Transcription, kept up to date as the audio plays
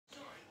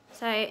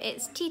So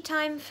it's tea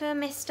time for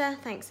Mister.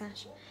 Thanks,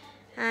 Ash.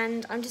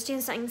 And I'm just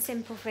doing something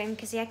simple for him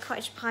because he had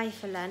cottage pie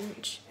for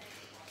lunch.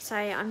 So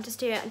I'm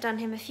just done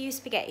him a few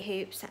spaghetti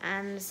hoops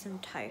and some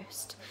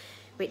toast,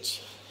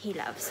 which he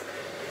loves.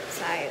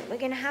 So we're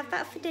going to have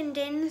that for Din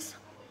Din's.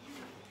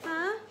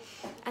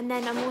 And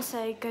then I'm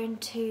also going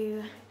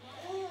to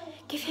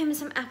give him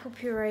some apple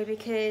puree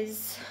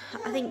because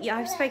I think, yeah,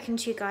 I've spoken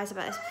to you guys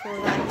about this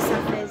before, that he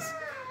suffers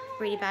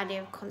really badly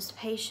of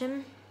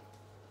constipation.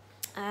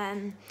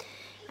 And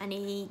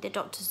the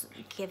doctors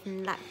give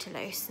him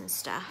lactulose and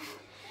stuff.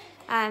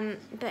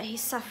 But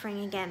he's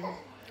suffering again.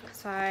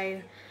 So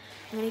I'm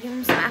going to give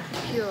him some apple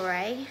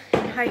puree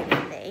and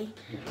hopefully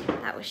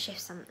that will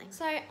shift something.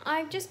 So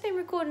I've just been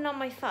recording on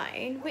my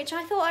phone, which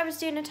I thought I was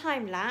doing a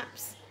time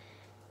lapse.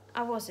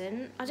 I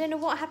wasn't. I don't know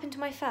what happened to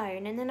my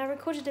phone, and then I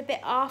recorded a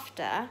bit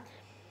after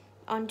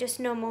on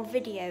just normal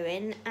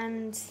videoing,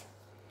 and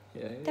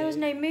there was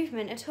no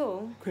movement at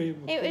all.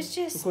 It was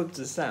just records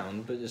the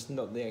sound, but just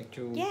not the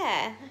actual.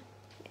 Yeah,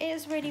 it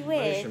was really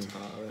weird.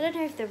 Part of it. I don't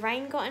know if the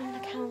rain got in.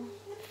 Look how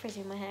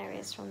frizzy my hair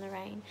is from the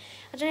rain.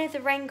 I don't know if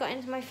the rain got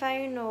into my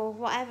phone or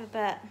whatever,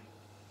 but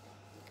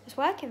it's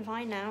working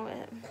fine now.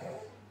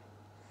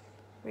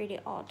 Really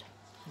odd.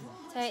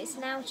 So it's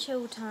now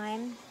chill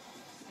time.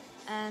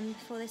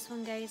 Before this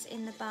one goes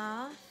in the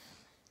bath.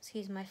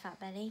 Excuse my fat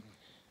belly.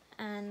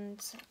 And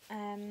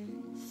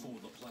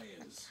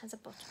has a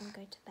bottom,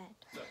 go to bed.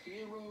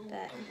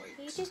 But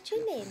he's just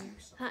chilling.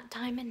 That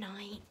time of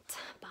night,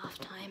 bath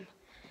time.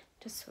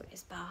 Just sort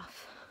his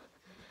bath.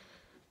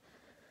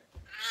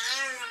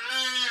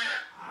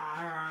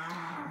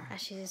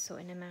 Ashley's just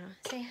sorting him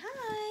out. Say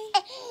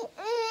hi.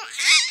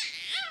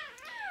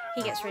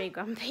 He gets really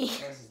grumpy.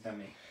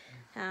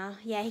 Oh,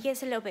 yeah, he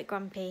gets a little bit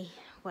grumpy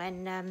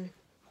when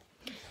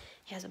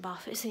he has a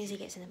bath. As soon as he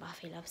gets in the bath,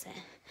 he loves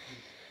it.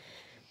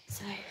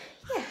 So,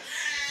 yeah.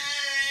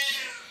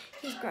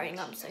 He's growing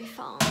up so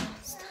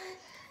fast.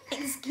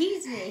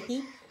 Excuse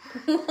me?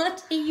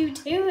 What are you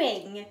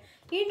doing?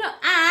 You're not...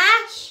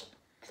 Ash!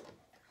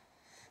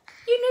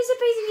 You're not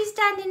supposed to be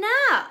standing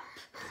up.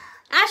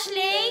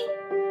 Ashley!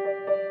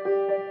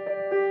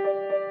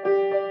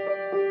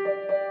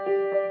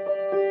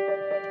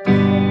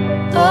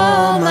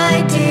 Oh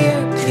my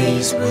dear,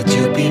 please would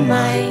you be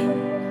mine?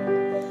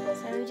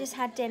 So we just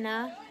had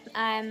dinner.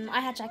 I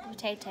had jacket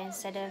potato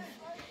instead of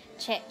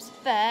chips,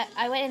 but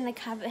I went in the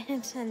cupboard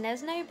and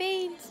there's no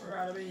beans. We're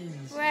out of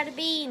beans. We're out of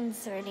beans,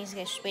 so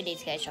we need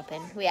to go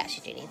shopping. We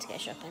actually do need to go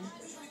shopping.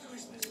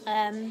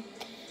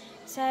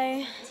 So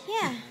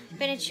yeah,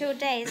 been a chill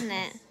day, isn't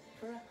it?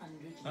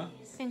 Huh?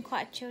 It's been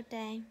quite a chill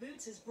day.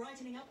 Boots is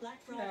brightening up Black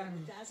Friday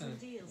with dazzling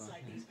deals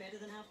like these better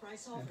than half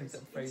price offers. picked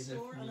up Fraser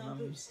In-store from and your on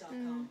mum.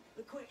 boots.com.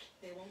 But quick,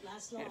 they won't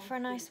last long. Went for a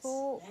nice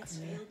walk, Let's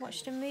feel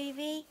watched a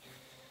movie.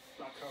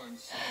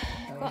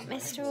 Got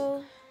Mr.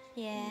 All,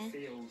 yeah,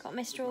 got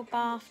Mr. All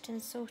bathed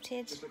and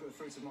sorted.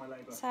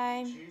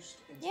 So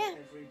yeah,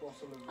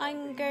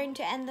 I'm going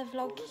to end the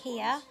vlog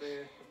here.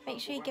 Make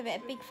sure you give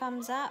it a big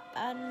thumbs up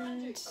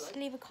and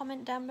leave a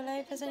comment down below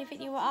if there's anything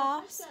you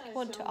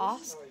want to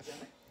ask.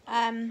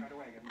 And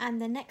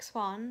the next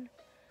one,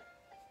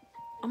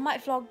 I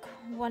might vlog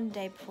one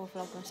day before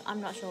Vlogmas. I'm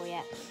not sure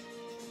yet.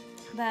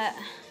 But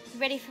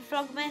you ready for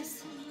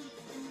Vlogmas?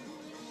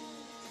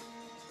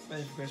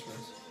 Ready for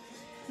Christmas.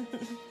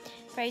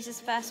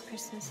 Fraser's first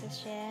Christmas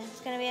this year.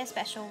 It's going to be a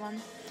special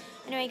one.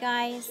 Anyway,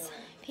 guys,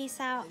 peace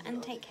out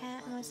and take care,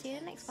 and we'll see you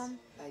in the next one.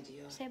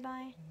 Say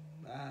bye.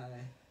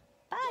 Bye.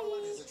 Bye.